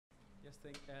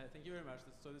Thank you very much.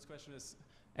 So this question is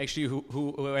actually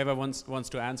whoever wants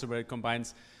to answer, but it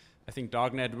combines, I think,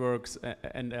 dark networks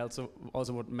and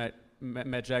also what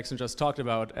Matt Jackson just talked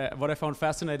about. What I found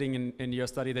fascinating in your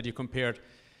study that you compared,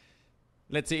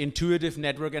 let's say, intuitive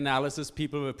network analysis.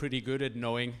 People were pretty good at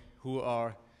knowing who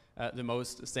are the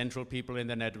most central people in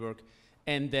the network.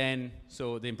 And then,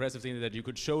 so the impressive thing is that you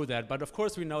could show that. But of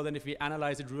course, we know that if we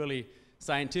analyze it really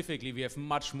scientifically, we have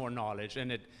much more knowledge.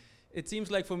 And it seems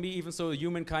like for me, even so,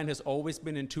 humankind has always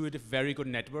been intuitive, very good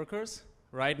networkers.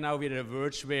 Right now, we're at a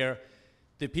verge where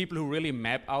the people who really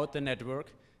map out the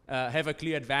network have a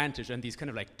clear advantage. And these kind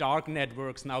of like dark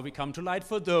networks now come to light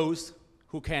for those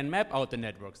who can map out the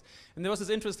networks. And there was this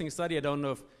interesting study, I don't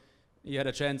know if you had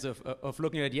a chance of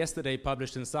looking at it yesterday,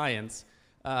 published in Science,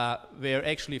 where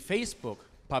actually Facebook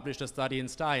published a study in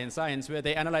Science where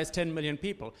they analyzed 10 million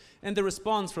people. And the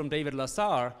response from David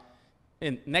Lazar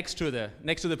next to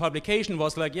the publication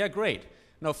was like, yeah, great.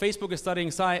 Now Facebook is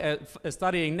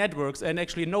studying networks, and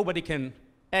actually nobody can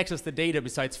access the data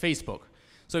besides Facebook.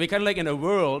 So we're kind of like in a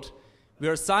world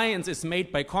where science is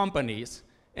made by companies,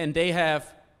 and they are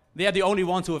the only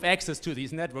ones who have access to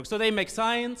these networks. So they make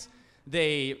science,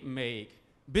 they make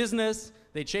business,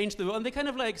 they change the world, and they kind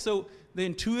of like, so the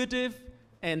intuitive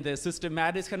and the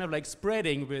systematic is kind of like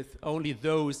spreading with only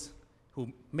those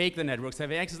who make the networks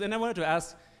having access. And I wanted to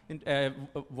ask,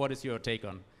 what is your take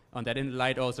on that in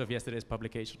light also of yesterday's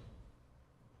publication?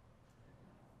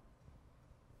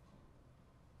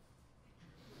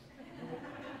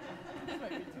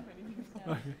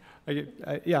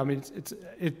 Yeah, I mean,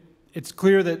 it's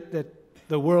clear that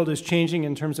the world is changing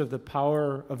in terms of the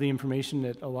power of the information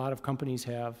that a lot of companies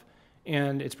have,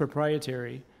 and it's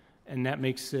proprietary, and that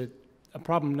makes it a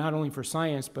problem not only for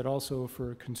science but also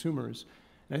for consumers.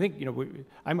 And I think, you know,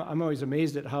 I'm always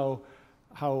amazed at how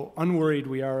unworried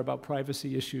we are about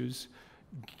privacy issues,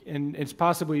 and it's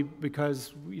possibly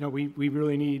because, you know, we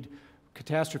really need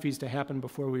catastrophes to happen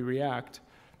before we react,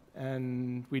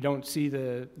 and we don't see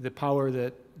the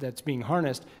power that's being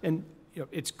harnessed. And you know,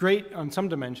 it's great on some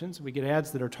dimensions. We get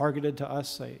ads that are targeted to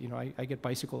us. I get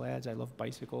bicycle ads. I love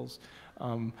bicycles.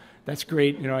 That's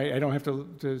great. You know, I don't have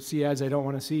to see ads I don't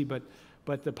want to see, but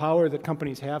the power that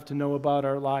companies have to know about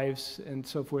our lives and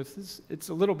so forth, it's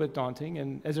a little bit daunting.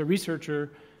 And as a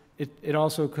researcher, it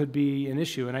also could be an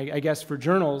issue. And I guess for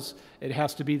journals, it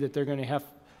has to be that they're going to have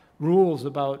rules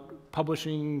about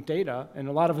publishing data, and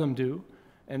a lot of them do.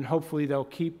 And hopefully they'll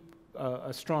keep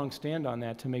a strong stand on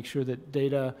that to make sure that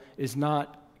data is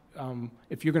not,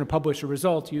 if you're going to publish a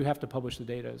result, you have to publish the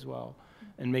data as well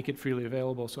and make it freely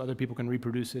available so other people can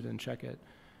reproduce it and check it.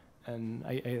 And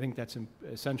I think that's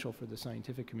essential for the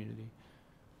scientific community.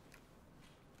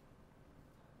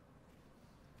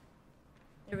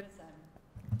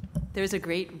 There was a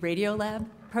great Radio Lab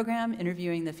program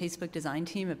interviewing the Facebook design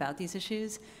team about these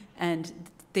issues, and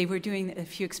they were doing a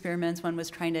few experiments. One was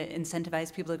trying to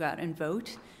incentivize people to go out and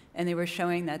vote, and they were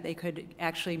showing that they could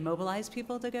actually mobilize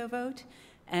people to go vote.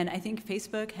 And I think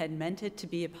Facebook had meant it to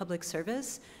be a public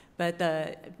service, but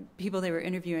the people they were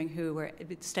interviewing who were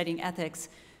studying ethics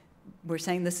were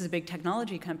saying this is a big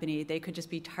technology company. They could just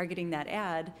be targeting that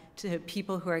ad to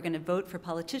people who are going to vote for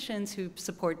politicians who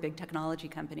support big technology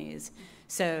companies.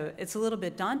 So it's a little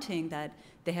bit daunting that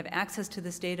they have access to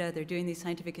this data, they're doing these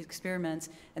scientific experiments,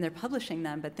 and they're publishing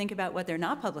them, but think about what they're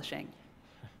not publishing.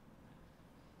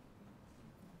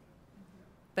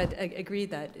 But I agree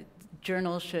that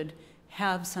journals should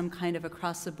have some kind of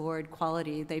across-the-board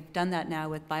quality. They've done that now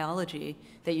with biology,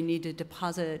 that you need to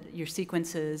deposit your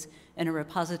sequences in a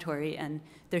repository, and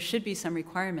there should be some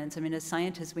requirements. I mean, as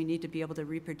scientists, we need to be able to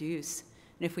reproduce,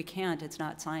 and if we can't, it's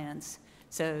not science.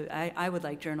 So I would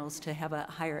like journals to have a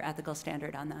higher ethical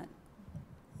standard on that.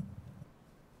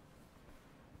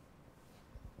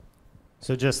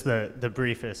 So just the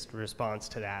briefest response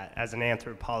to that, as an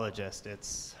anthropologist,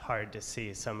 it's hard to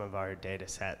see some of our data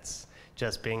sets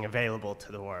just being available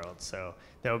to the world. So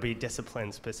there will be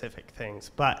discipline-specific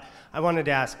things. But I wanted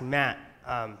to ask Matt,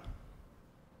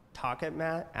 talk at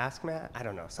Matt, ask Matt, I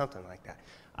don't know, something like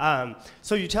that.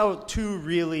 So you tell two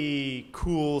really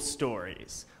cool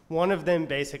stories. One of them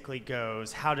basically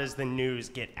goes, how does the news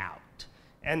get out?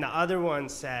 And the other one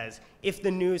says, if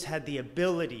the news had the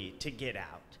ability to get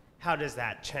out, how does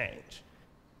that change?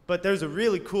 But there's a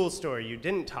really cool story you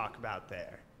didn't talk about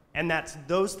there, and that's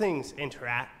those things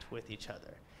interact with each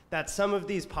other. That some of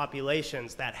these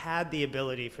populations that had the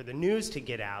ability for the news to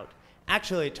get out,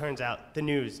 actually it turns out the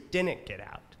news didn't get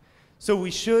out. So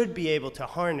we should be able to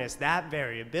harness that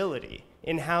variability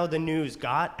in how the news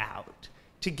got out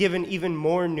to give an even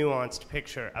more nuanced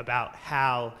picture about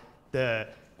how the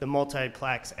the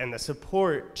multiplex and the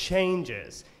support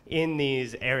changes in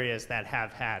these areas that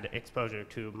have had exposure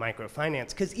to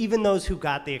microfinance, because even those who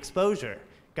got the exposure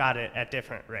got it at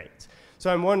different rates.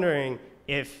 So I'm wondering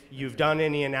if you've done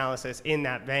any analysis in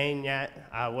that vein yet,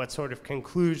 what sort of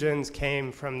conclusions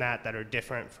came from that that are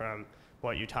different from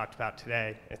what you talked about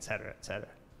today, et cetera, et cetera.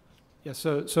 Yeah,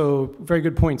 so very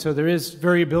good point. So there is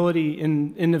variability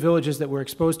in the villages that were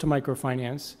exposed to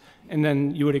microfinance, and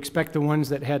then you would expect the ones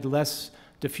that had less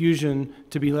diffusion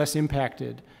to be less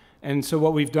impacted. And so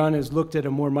what we've done is looked at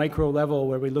a more micro level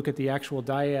where we look at the actual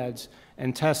dyads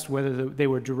and test whether they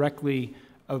were directly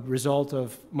a result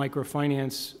of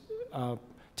microfinance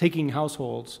taking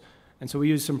households. And so we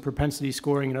use some propensity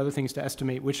scoring and other things to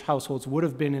estimate which households would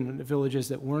have been in the villages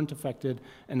that weren't affected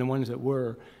and the ones that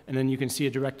were. And then you can see a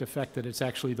direct effect that it's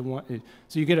actually the one.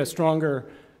 So you get a stronger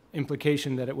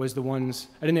implication that it was the ones.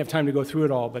 I didn't have time to go through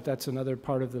it all, but that's another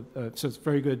part of the, so it's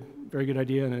very good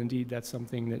idea, and indeed that's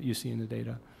something that you see in the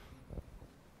data.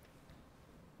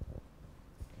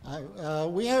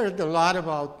 We heard a lot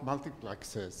about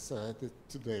multiplexes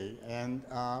today, and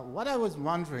what I was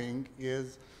wondering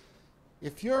is,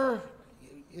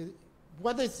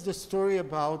 what is the story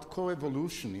about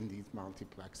coevolution in these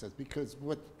multiplexes? Because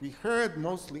what we heard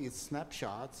mostly is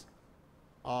snapshots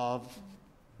of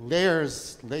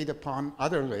layers laid upon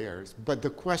other layers. But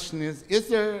the question is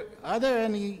are there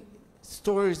any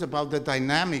stories about the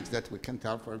dynamics that we can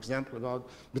tell, for example,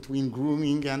 between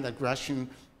grooming and aggression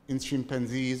in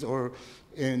chimpanzees, or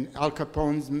in Al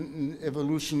Capone's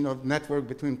evolution of network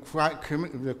between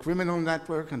the criminal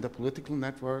network and the political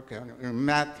network, and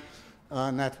math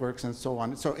networks and so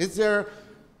on. So is there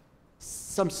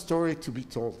some story to be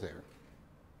told there?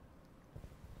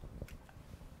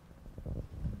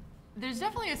 There's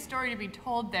definitely a story to be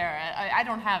told there. I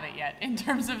don't have it yet in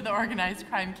terms of the organized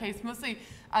crime case. Mostly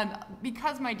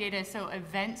because my data is so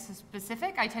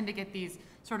event-specific, I tend to get these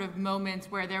sort of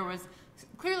moments where there was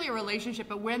clearly a relationship,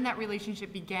 but when that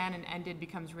relationship began and ended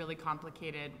becomes really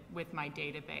complicated with my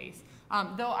database.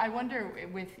 Though I wonder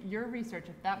with your research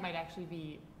if that might actually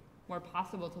be more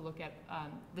possible to look at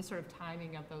the sort of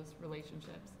timing of those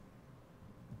relationships.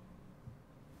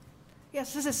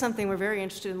 Yes, this is something we're very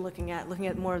interested in looking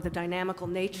at more of the dynamical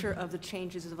nature of the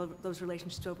changes of those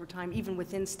relationships over time, even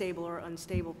within stable or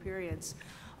unstable periods.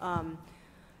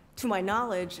 To my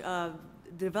knowledge, the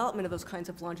development of those kinds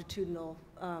of longitudinal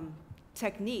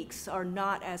techniques are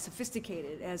not as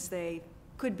sophisticated as they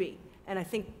could be. And I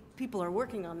think people are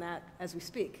working on that as we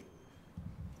speak.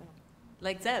 So.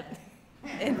 Like Zeb.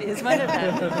 It is one of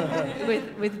them.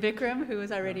 with Vikram, who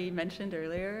was already mentioned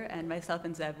earlier, and myself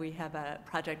and Zeb, we have a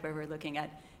project where we're looking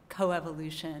at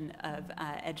coevolution of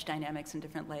edge dynamics in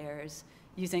different layers,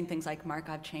 using things like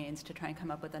Markov chains to try and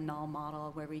come up with a null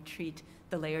model where we treat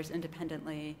the layers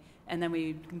independently, and then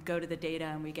we go to the data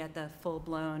and we get the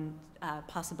full-blown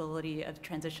possibility of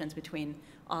transitions between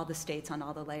all the states on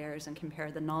all the layers and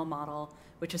compare the null model,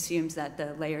 which assumes that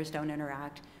the layers don't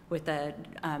interact, with a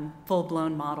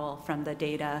full-blown model from the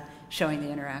data showing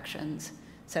the interactions.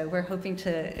 So we're hoping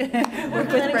to work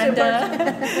with Brenda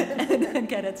and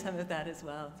get at some of that as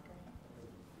well.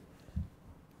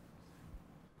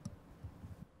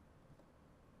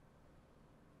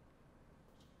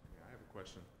 I have a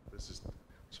question.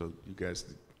 So you guys,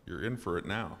 you're in for it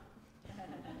now.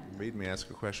 You made me ask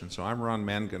a question. So I'm Ron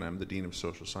Mangan. I'm the Dean of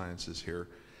Social Sciences here.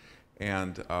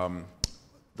 And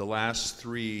the last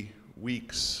 3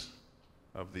 weeks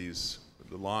of the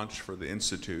launch for the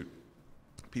Institute,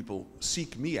 people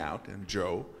seek me out and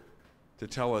Joe to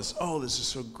tell us, oh, this is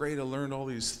so great. I learned all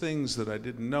these things that I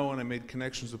didn't know, and I made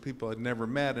connections with people I'd never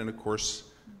met. And of course,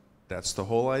 that's the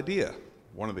whole idea,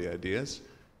 one of the ideas.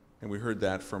 And we heard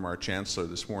that from our chancellor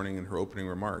this morning in her opening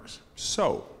remarks.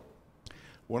 So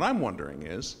what I'm wondering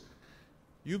is,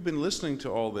 you've been listening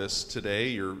to all this today,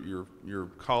 your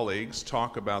colleagues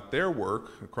talk about their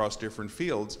work across different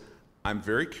fields. I'm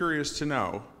very curious to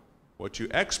know what you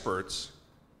experts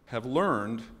have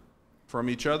learned from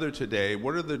each other today.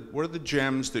 What are the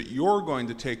gems that you're going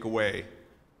to take away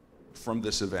from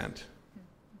this event?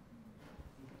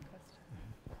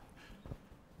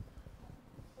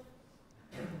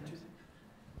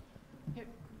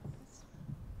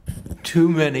 Too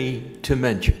many to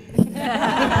mention. Well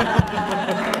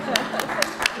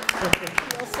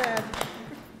said.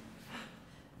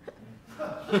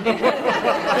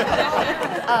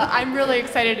 I'm really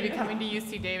excited to be coming to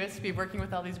UC Davis to be working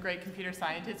with all these great computer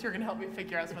scientists who are going to help me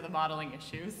figure out some of the modeling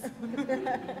issues.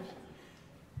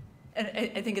 And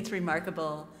I think it's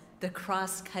remarkable the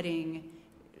cross-cutting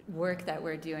work that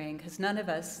we're doing, because many of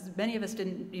us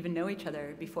didn't even know each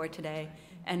other before today,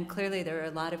 and clearly there are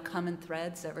a lot of common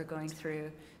threads that we're going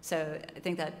through. So I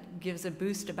think that gives a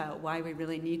boost about why we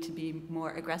really need to be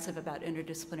more aggressive about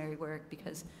interdisciplinary work,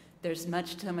 because there's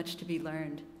so much to be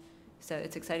learned. So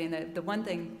it's exciting. The one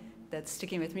thing that's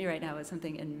sticking with me right now is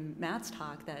something in Matt's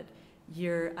talk, that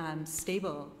your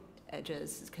stable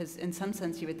edges, because in some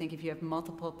sense you would think if you have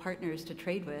multiple partners to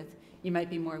trade with, you might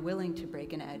be more willing to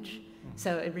break an edge.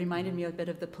 So it reminded me a bit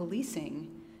of the policing,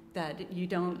 that you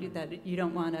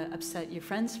don't want to upset your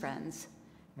friends' friends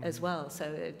as well. So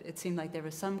it seemed like there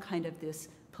was some kind of this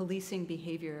policing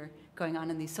behavior going on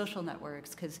in these social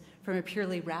networks, because from a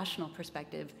purely rational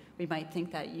perspective, we might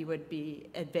think that you would be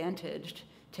advantaged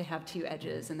to have two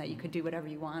edges and that you could do whatever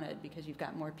you wanted because you've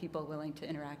got more people willing to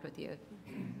interact with you.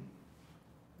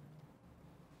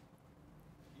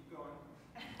 Keep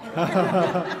going.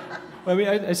 Well, I mean,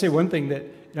 I say one thing that,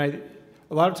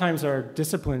 a lot of times our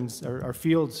disciplines, our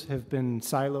fields have been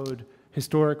siloed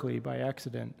historically by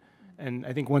accident. And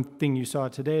I think one thing you saw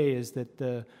today is that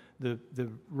the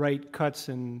right cuts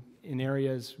in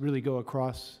areas really go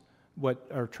across what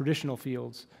are traditional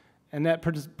fields. And that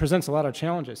presents a lot of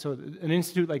challenges. So an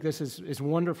institute like this is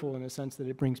wonderful in the sense that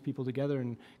it brings people together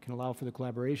and can allow for the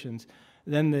collaborations.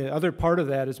 Then the other part of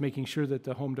that is making sure that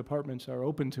the home departments are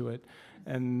open to it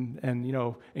and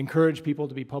encourage people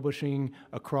to be publishing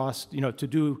across,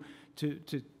 to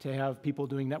have people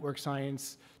doing network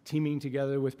science, teaming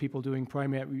together with people doing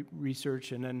primate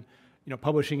research, and then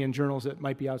publishing in journals that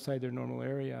might be outside their normal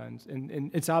area. And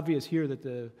it's obvious here that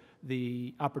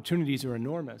the opportunities are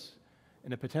enormous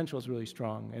and the potential is really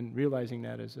strong, and realizing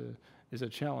that is a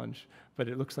challenge. But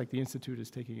it looks like the Institute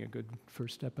is taking a good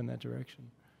first step in that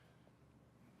direction.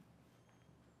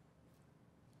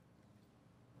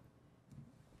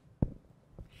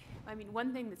 I mean,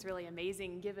 one thing that's really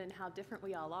amazing, given how different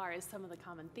we all are, is some of the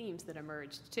common themes that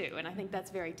emerged, too. And I think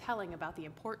that's very telling about the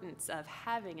importance of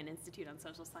having an Institute on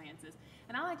Social Sciences.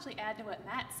 And I'll actually add to what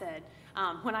Matt said.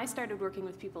 When I started working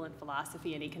with people in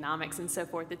philosophy and economics and so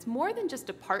forth, it's more than just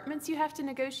departments you have to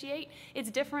negotiate. It's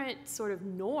different sort of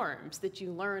norms that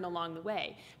you learn along the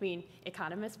way. I mean,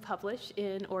 economists publish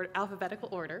in alphabetical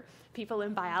order. People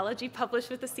in biology publish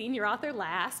with the senior author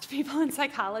last. People in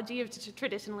psychology have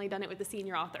traditionally done it with the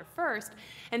senior author first.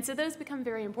 And so those become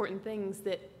very important things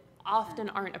that often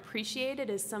aren't appreciated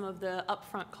as some of the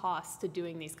upfront costs to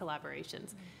doing these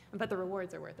collaborations. But the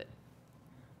rewards are worth it.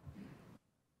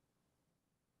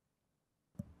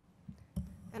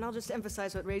 And I'll just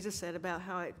emphasize what Reza said about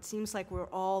how it seems like we're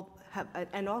all,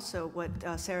 and also what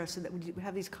Sarah said, that we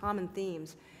have these common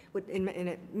themes. And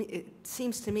it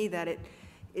seems to me that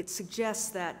it suggests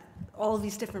that all of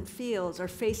these different fields are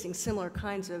facing similar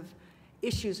kinds of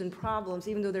issues and problems,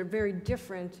 even though they're very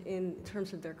different in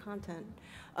terms of their content,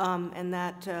 and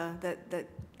that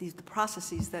the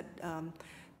processes that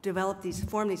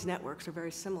form these networks are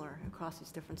very similar across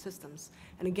these different systems.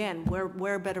 And again,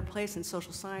 where a better place in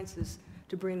social sciences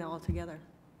to bring them all together.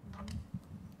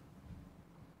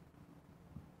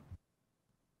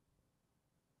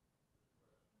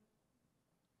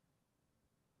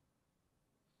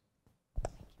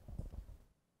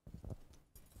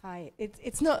 Hi,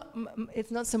 it's not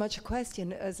so much a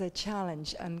question as a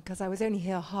challenge, and because I was only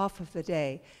here half of the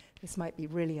day, this might be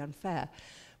really unfair,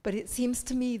 but it seems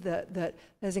to me that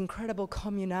there's incredible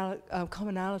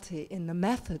commonality in the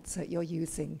methods that you're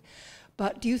using.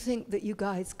 But do you think that you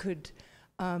guys could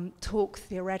talk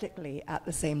theoretically at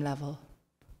the same level,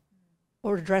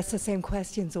 or address the same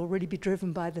questions, or really be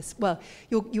driven by this? Well,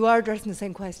 you are addressing the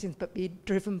same questions, but be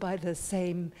driven by the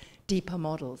same deeper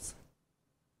models.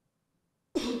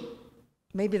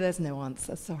 Maybe there's no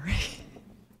answer, sorry.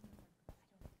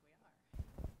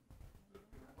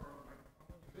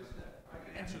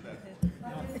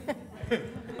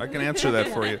 I can answer that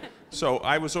for you. So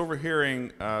I was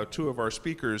overhearing two of our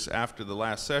speakers after the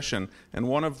last session, and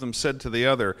one of them said to the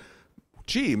other,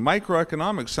 "Gee,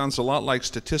 microeconomics sounds a lot like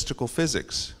statistical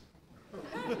physics."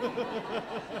 I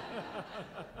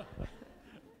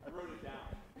wrote it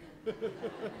down.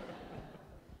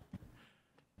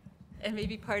 And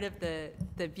maybe part of the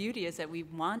beauty is that we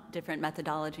want different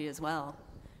methodology as well,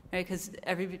 right? Because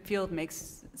every field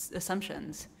makes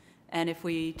assumptions. And if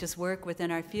we just work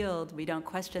within our field, we don't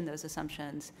question those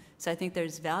assumptions. So I think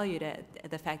there's value to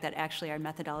the fact that actually our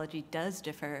methodology does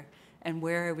differ, and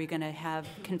where are we going to have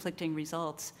conflicting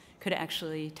results could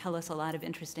actually tell us a lot of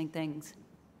interesting things.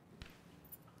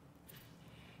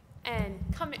 And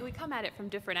we come at it from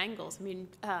different angles. I mean,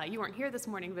 you weren't here this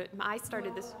morning, but I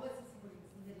started this.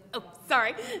 Oh,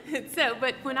 sorry. So,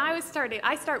 but when I was starting,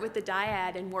 I start with the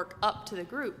dyad and work up to the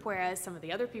group, whereas some of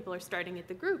the other people are starting at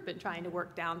the group and trying to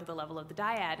work down to the level of the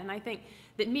dyad. And I think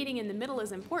that meeting in the middle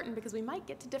is important because we might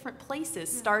get to different places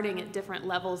starting at different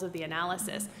levels of the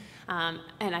analysis.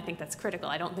 And I think that's critical.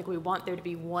 I don't think we want there to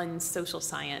be one social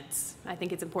science. I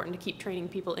think it's important to keep training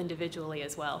people individually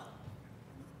as well.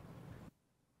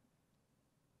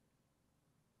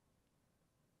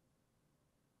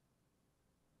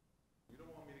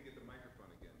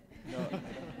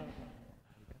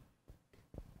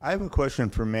 I have a question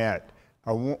for Matt.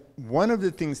 One of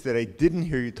the things that I didn't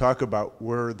hear you talk about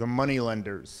were the money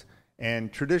lenders.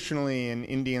 And traditionally in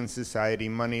Indian society,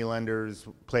 money lenders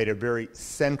played a very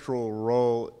central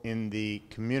role in the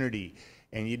community.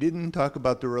 And you didn't talk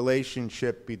about the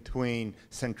relationship between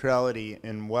centrality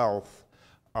and wealth.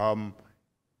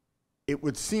 It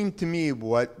would seem to me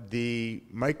what the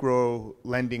micro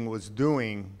lending was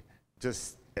doing,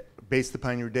 just based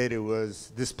upon your data,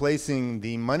 was displacing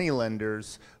the money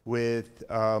lenders with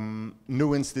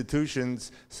new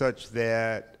institutions such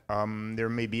that there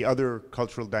may be other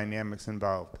cultural dynamics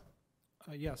involved.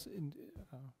 Yes,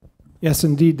 yes,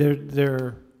 indeed.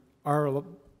 There are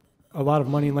a lot of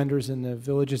money lenders in the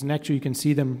villages, and actually you can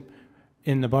see them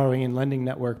in the borrowing and lending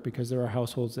network because there are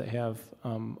households that have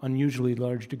unusually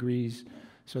large degrees.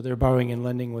 So they're borrowing and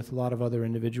lending with a lot of other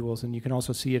individuals, and you can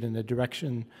also see it in the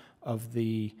direction of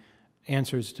the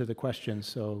answers to the questions.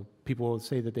 So people will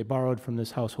say that they borrowed from this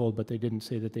household, but they didn't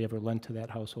say that they ever lent to that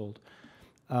household.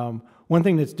 One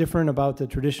thing that's different about the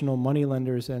traditional money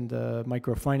lenders and the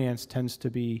microfinance tends to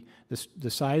be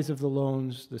the size of the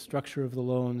loans, the structure of the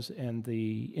loans, and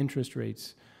the interest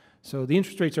rates. So the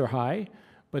interest rates are high,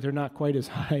 but they're not quite as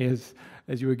high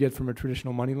as you would get from a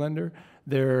traditional money lender.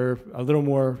 They're a little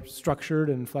more structured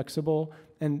and flexible,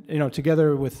 and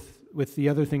together with the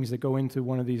other things that go into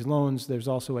one of these loans, there's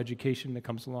also education that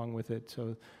comes along with it.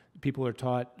 So people are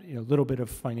taught a little bit of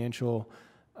financial,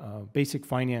 basic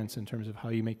finance in terms of how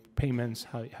you make payments,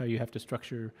 how you have to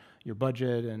structure your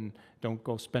budget, and don't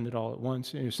go spend it all at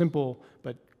once. Simple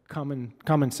but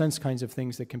common sense kinds of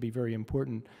things that can be very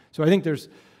important. So I think there's,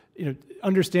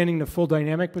 understanding the full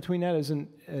dynamic between that isn't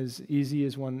as easy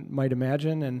as one might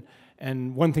imagine.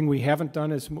 And one thing we haven't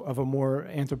done is of a more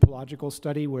anthropological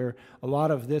study where a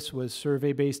lot of this was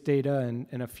survey-based data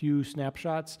and a few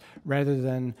snapshots rather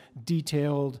than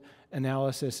detailed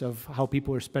analysis of how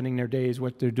people are spending their days,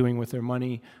 what they're doing with their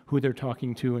money, who they're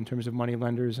talking to in terms of money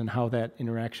lenders, and how that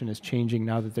interaction is changing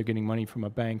now that they're getting money from a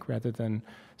bank rather than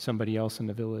somebody else in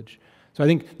the village. So I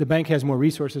think the bank has more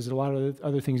resources, a lot of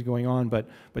other things going on, but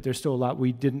there's still a lot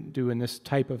we didn't do in this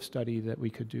type of study that we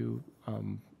could do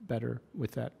better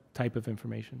with that type of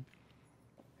information.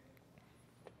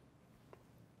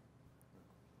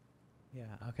 Yeah,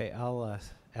 okay, I'll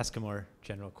ask a more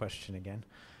general question again.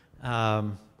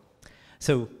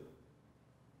 So,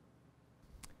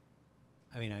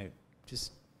 I mean,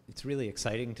 it's really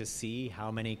exciting to see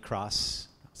how many I'll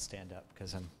stand up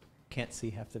because I can't see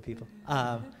half the people.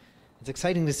 It's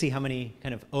exciting to see how many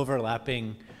kind of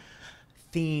overlapping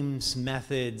themes,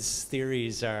 methods,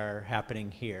 theories are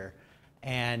happening here.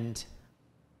 And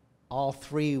all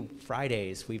 3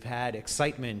 Fridays, we've had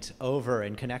excitement over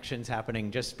and connections happening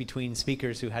just between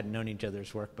speakers who hadn't known each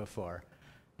other's work before.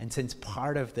 And since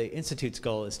part of the Institute's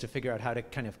goal is to figure out how to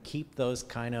kind of keep those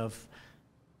kind of,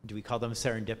 do we call them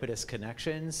serendipitous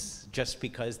connections, just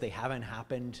because they haven't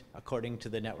happened according to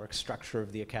the network structure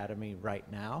of the Academy right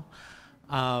now.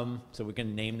 So we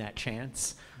can name that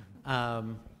chance.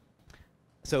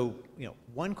 So,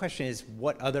 one question is,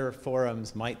 what other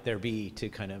forums might there be to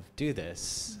kind of do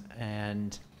this?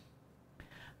 And,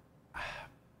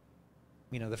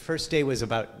 the first day was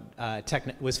about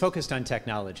was focused on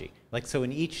technology. So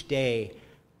in each day,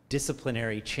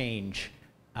 disciplinary change,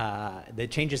 the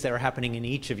changes that were happening in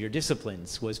each of your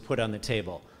disciplines was put on the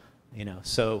table.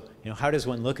 So how does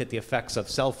one look at the effects of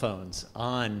cell phones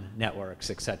on networks,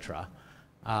 et cetera?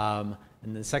 And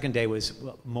the second day was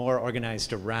more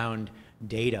organized around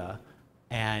data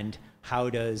and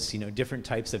how does different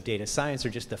types of data science, or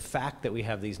just the fact that we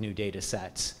have these new data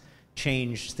sets,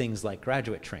 change things like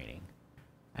graduate training.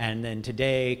 And then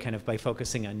today, kind of by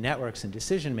focusing on networks and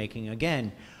decision making,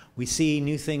 again, we see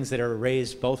new things that are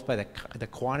raised both by the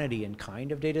quantity and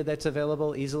kind of data that's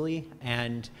available easily,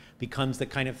 and becomes the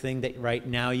kind of thing that right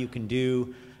now you can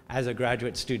do as a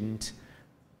graduate student,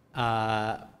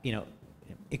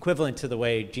 equivalent to the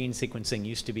way gene sequencing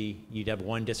used to be. You'd have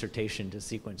one dissertation to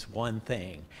sequence one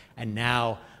thing, and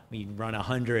now we run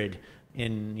 100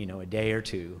 in a day or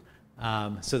two.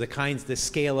 So the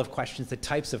scale of questions, the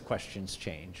types of questions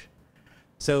change.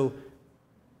 So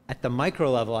at the micro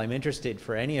level, I'm interested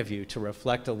for any of you to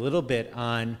reflect a little bit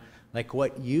on like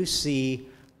what you see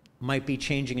might be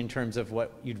changing in terms of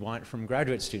what you'd want from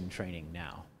graduate student training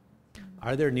now.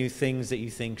 Are there new things that you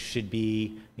think should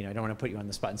be, I don't want to put you on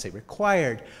the spot and say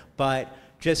required, but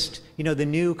just, the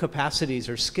new capacities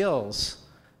or skills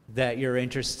that you're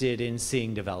interested in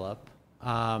seeing develop?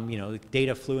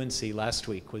 Data fluency last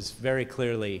week was very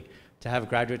clearly to have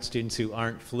graduate students who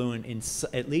aren't fluent in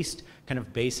at least kind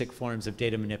of basic forms of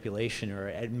data manipulation, or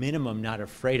at minimum not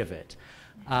afraid of it.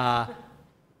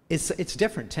 It's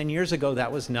different. 10 years ago,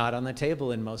 that was not on the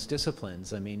table in most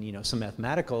disciplines. I mean, some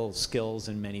mathematical skills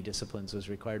in many disciplines was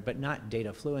required, but not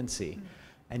data fluency.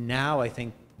 And now I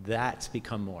think that's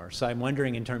become more. So I'm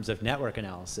wondering, in terms of network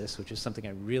analysis, which is something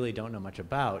I really don't know much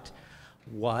about,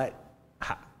 what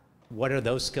do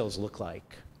those skills look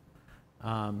like?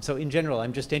 So in general,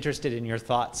 I'm just interested in your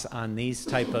thoughts on these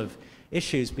type of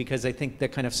issues, because I think the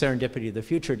kind of serendipity of the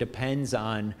future depends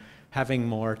on having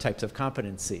more types of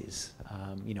competencies.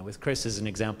 With Chris as an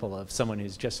example of someone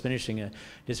who's just finishing a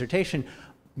dissertation,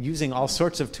 using all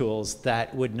sorts of tools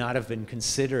that would not have been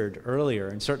considered earlier,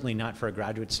 and certainly not for a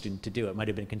graduate student to do. It might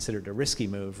have been considered a risky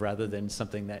move rather than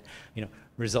something that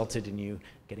resulted in you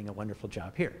getting a wonderful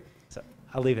job here. So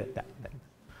I'll leave it at that.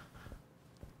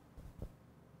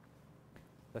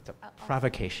 That's a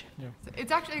provocation. Yeah. So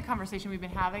it's actually a conversation we've been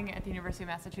having at the University of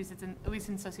Massachusetts, at least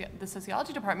in the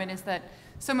sociology department, is that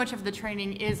so much of the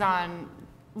training is on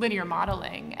linear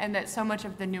modeling, and that so much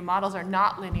of the new models are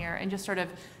not linear, and just sort of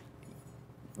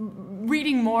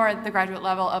reading more at the graduate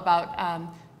level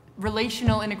about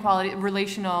relational inequality,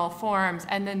 relational forms,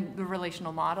 and then the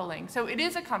relational modeling. So it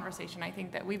is a conversation, I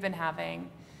think, that we've been having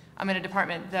in a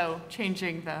department, though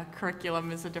changing the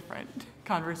curriculum is a different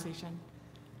conversation.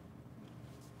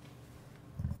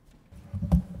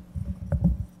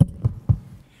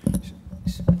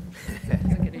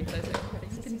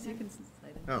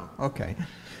 Oh, okay.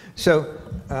 So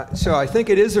I think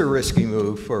it is a risky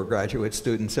move for graduate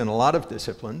students in a lot of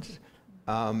disciplines.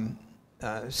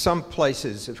 Some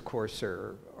places, of course,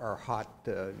 are hot.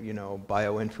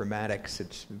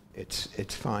 Bioinformatics.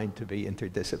 It's fine to be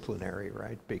interdisciplinary,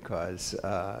 right? Because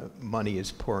money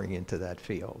is pouring into that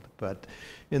field. But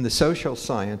in the social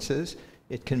sciences,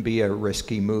 it can be a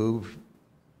risky move,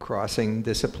 crossing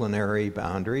disciplinary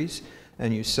boundaries.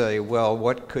 And you say, well,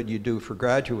 what could you do for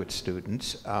graduate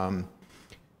students?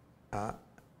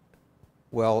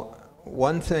 Well,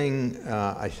 one thing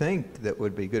I think that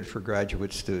would be good for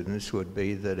graduate students would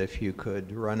be that if you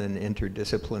could run an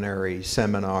interdisciplinary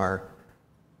seminar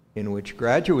in which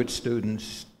graduate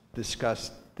students discuss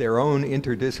their own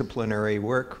interdisciplinary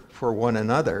work for one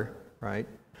another, right?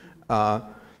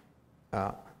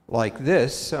 Like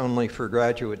this, only for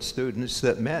graduate students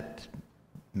that met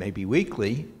maybe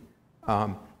weekly.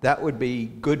 That would be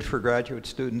good for graduate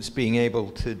students being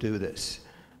able to do this.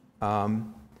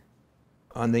 On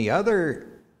the other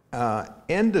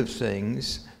end of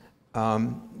things,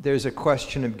 there's a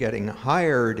question of getting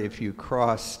hired if you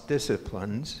cross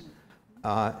disciplines,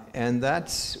 and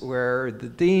that's where the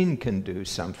dean can do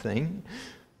something,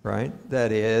 right?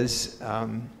 That is,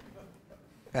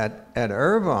 at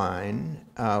Irvine,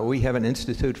 we have an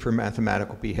Institute for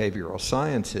Mathematical Behavioral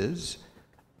Sciences,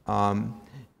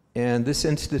 and this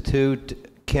institute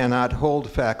cannot hold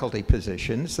faculty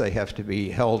positions. They have to be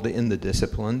held in the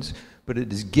disciplines, but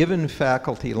it is given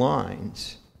faculty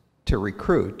lines to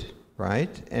recruit,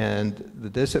 right? And the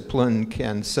discipline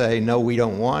can say, no, we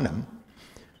don't want them,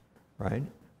 right?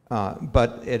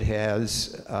 But it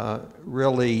has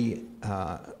really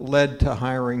led to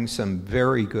hiring some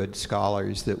very good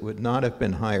scholars that would not have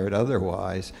been hired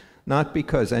otherwise, not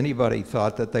because anybody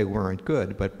thought that they weren't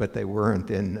good, but they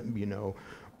weren't in,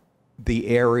 the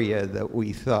area that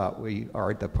we thought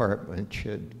our department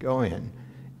should go in.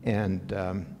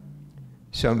 And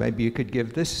so maybe you could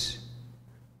give this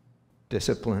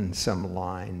discipline some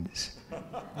lines.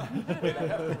 Wait, I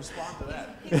have to respond to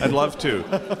that. I'd love to.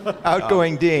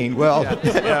 Outgoing dean, well.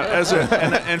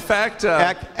 In fact.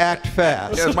 Act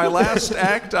fast. As my last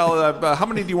act, how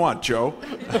many do you want, Joe?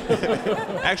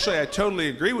 Actually, I totally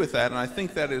agree with that, and I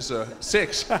think that is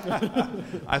 6.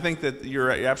 I think that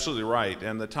you're absolutely right,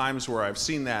 and the times where I've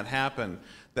seen that happen,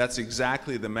 that's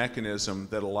exactly the mechanism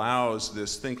that allows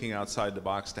this thinking outside the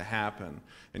box to happen.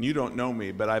 And you don't know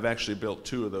me, but I've actually built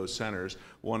 2 of those centers,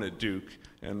 one at Duke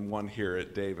and one here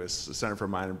at Davis, the Center for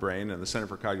Mind and Brain and the Center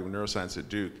for Cognitive Neuroscience at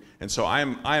Duke. And so I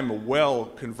am a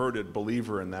well-converted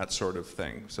believer in that sort of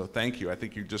thing. So thank you. I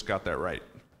think you just got that right.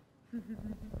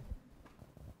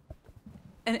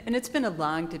 And it's been a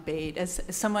long debate. As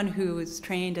someone who was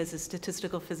trained as a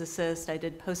statistical physicist, I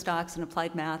did postdocs in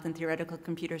applied math and theoretical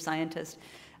computer scientist.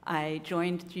 I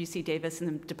joined UC Davis in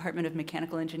the Department of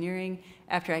Mechanical Engineering.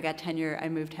 After I got tenure, I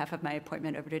moved half of my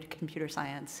appointment over to computer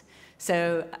science.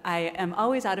 So I am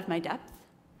always out of my depth.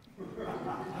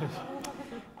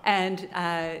 And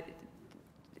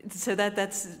so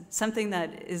that's something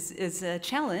that is a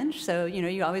challenge. So, you know,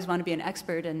 you always want to be an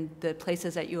expert in the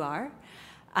places that you are.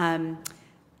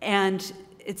 And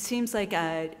it seems like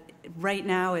right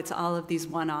now it's all of these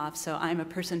one-offs. So I'm a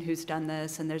person who's done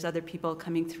this, and there's other people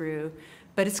coming through.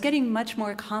 But it's getting much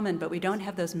more common, but we don't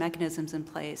have those mechanisms in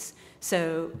place.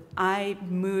 So I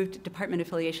moved department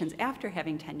affiliations after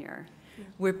having tenure.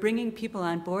 We're bringing people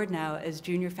on board now as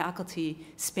junior faculty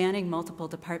spanning multiple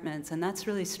departments, and that's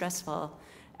really stressful.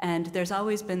 And there's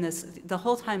always been this, the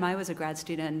whole time I was a grad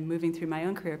student moving through my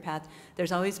own career path,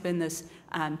 there's always been this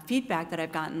feedback that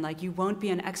I've gotten, like, you won't be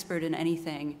an expert in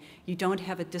anything, you don't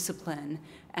have a discipline.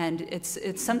 And it's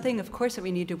something, of course, that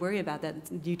we need to worry about, that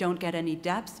you don't get any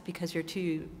depth because you're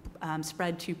too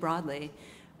spread too broadly.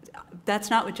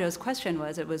 That's not what Joe's question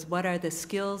was. It was, what are the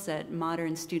skills that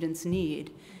modern students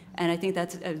need? And I think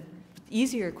that's an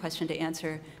easier question to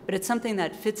answer, but it's something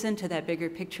that fits into that bigger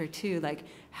picture too, like,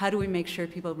 how do we make sure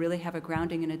people really have a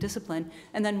grounding in a discipline?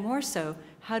 And then more so,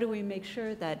 how do we make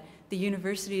sure that the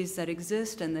universities that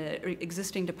exist and the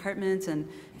existing departments and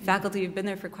faculty who've been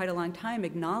there for quite a long time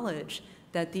acknowledge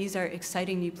that these are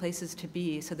exciting new places to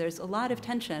be? So there's a lot of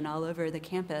tension all over the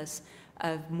campus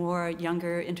of more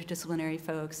younger interdisciplinary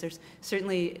folks. There's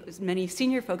certainly many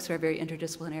senior folks who are very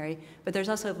interdisciplinary, but there's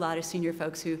also a lot of senior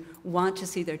folks who want to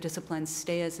see their disciplines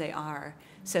stay as they are.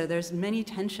 So there's many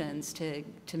tensions to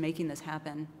making this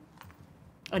happen.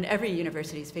 And every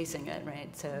university is facing it,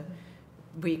 right? So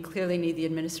we clearly need the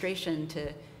administration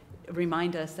to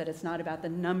remind us that it's not about the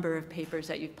number of papers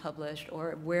that you've published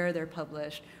or where they're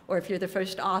published, or if you're the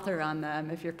first author on them,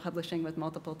 if you're publishing with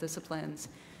multiple disciplines.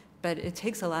 But it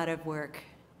takes a lot of work.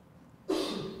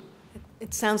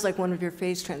 It sounds like one of your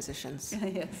phase transitions.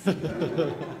 Yes.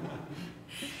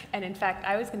 And in fact,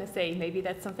 I was going to say maybe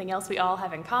that's something else we all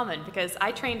have in common, because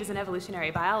I trained as an evolutionary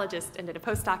biologist and did a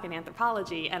postdoc in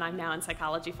anthropology, and I'm now in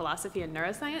psychology, philosophy, and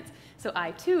neuroscience, so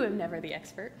I too am never the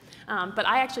expert. But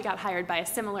I actually got hired by a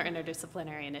similar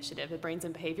interdisciplinary initiative, the Brains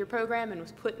and Behavior Program, and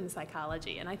was put in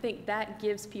psychology, and I think that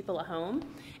gives people a home.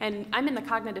 And I'm in the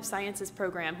Cognitive Sciences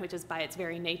program, which is by its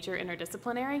very nature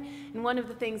interdisciplinary, and one of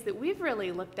the things that we've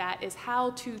really looked at is how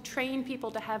to train people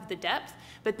to have the depth,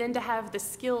 but then to have the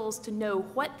skills to know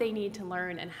what they need to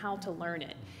learn and how to learn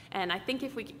it. And I think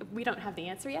if we don't have the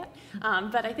answer yet,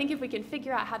 but I think if we can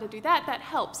figure out how to do that, that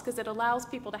helps, because it allows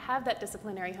people to have that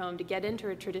disciplinary home to get into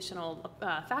a traditional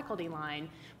faculty line,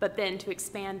 but then to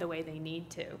expand the way they need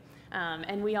to.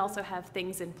 And we also have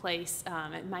things in place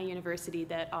at my university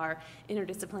that are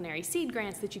interdisciplinary seed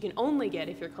grants that you can only get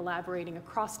if you're collaborating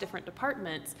across different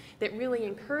departments, that really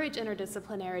encourage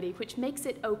interdisciplinarity, which makes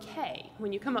it okay.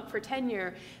 When you come up for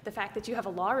tenure, the fact that you have a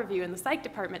law review in the psych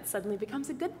department suddenly becomes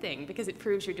a good thing, because it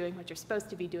proves you're doing what you're supposed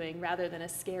to be doing, rather than a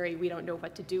scary, we don't know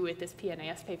what to do with this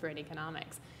PNAS paper in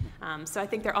economics. So I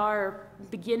think there are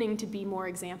beginning to be more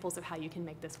examples of how you can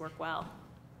make this work well.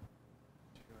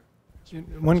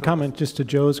 One comment just to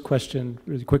Joe's question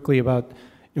really quickly about,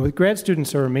 you know, grad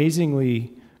students are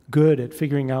amazingly good at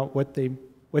figuring out what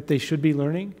they should be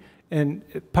learning, and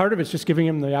part of it's just giving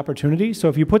them the opportunity. So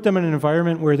if you put them in an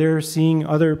environment where they're seeing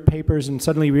other papers and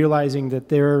suddenly realizing that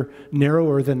they're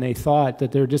narrower than they thought,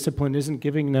 that their discipline isn't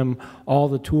giving them all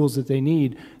the tools that they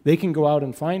need, they can go out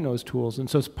and find those tools. And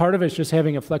so part of it's just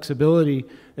having a flexibility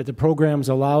that the programs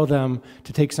allow them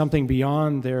to take something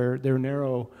beyond their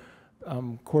narrow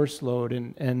course load,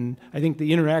 and I think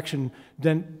the interaction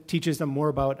then teaches them more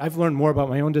about, I've learned more about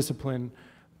my own discipline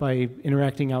by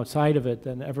interacting outside of it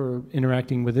than ever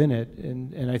interacting within it,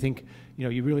 and I think, you know,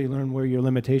 you really learn where your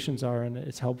limitations are, and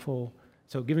it's helpful.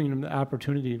 So giving them the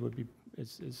opportunity would be,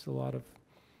 is a lot of.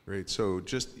 Great. So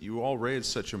just, you all raised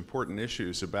such important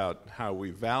issues about how we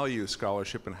value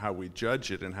scholarship and how we judge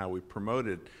it and how we promote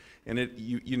it. And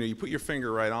you put your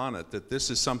finger right on it, that this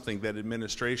is something that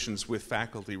administrations with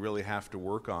faculty really have to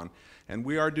work on. And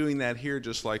we are doing that here,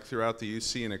 just like throughout the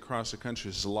UC and across the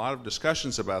country. There's a lot of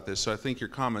discussions about this, so I think your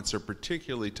comments are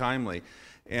particularly timely,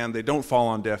 and they don't fall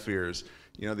on deaf ears.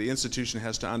 You know, the institution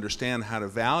has to understand how to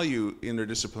value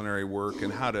interdisciplinary work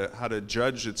and how to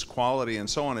judge its quality and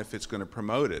so on if it's going to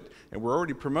promote it. And we're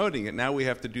already promoting it. Now we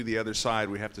have to do the other side.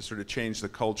 We have to sort of change the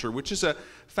culture, which is a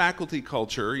faculty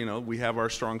culture. You know, we have our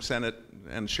strong Senate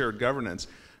and shared governance.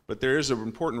 But there is an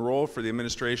important role for the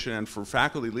administration and for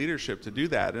faculty leadership to do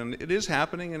that. And it is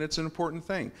happening, and it's an important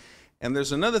thing. And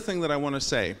there's another thing that I want to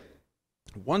say.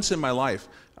 Once in my life,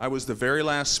 I was the very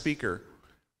last speaker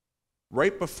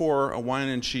right before a wine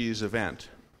and cheese event.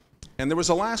 And there was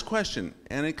a last question,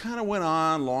 and it kind of went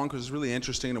on long because it was really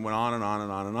interesting, and it went on and on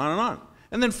and on and on and on.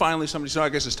 And then finally somebody said, oh, I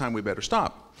guess it's time we better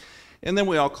stop. And then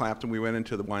we all clapped and we went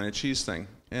into the wine and cheese thing.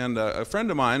 And a friend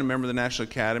of mine, a member of the National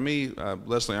Academy,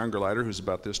 Leslie Ungerleider, who's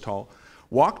about this tall,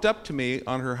 walked up to me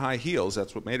on her high heels,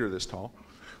 that's what made her this tall,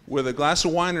 with a glass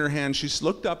of wine in her hand. She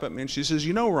looked up at me and she says,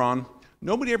 you know, Ron,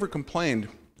 nobody ever complained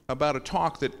about a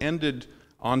talk that ended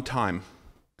on time.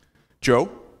 Joe?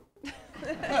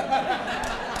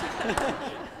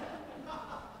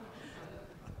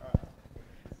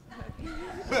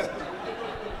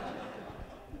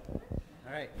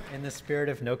 All right, in the spirit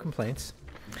of no complaints,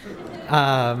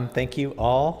 thank you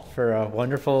all for a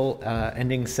wonderful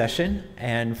ending session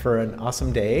and for an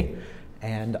awesome day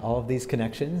and all of these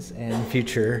connections and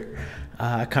future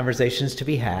conversations to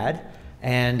be had.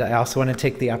 And I also want to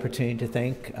take the opportunity to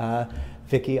thank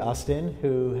Vicki Austin,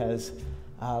 who has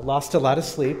lost a lot of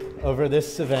sleep over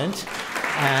this event,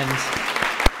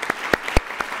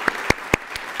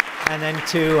 and then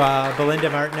to Belinda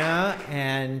Martina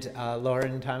and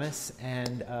Lauren Thomas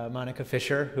and Monica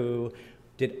Fisher, who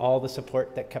did all the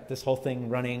support that kept this whole thing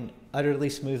running utterly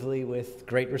smoothly with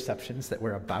great receptions that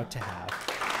we're about to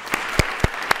have.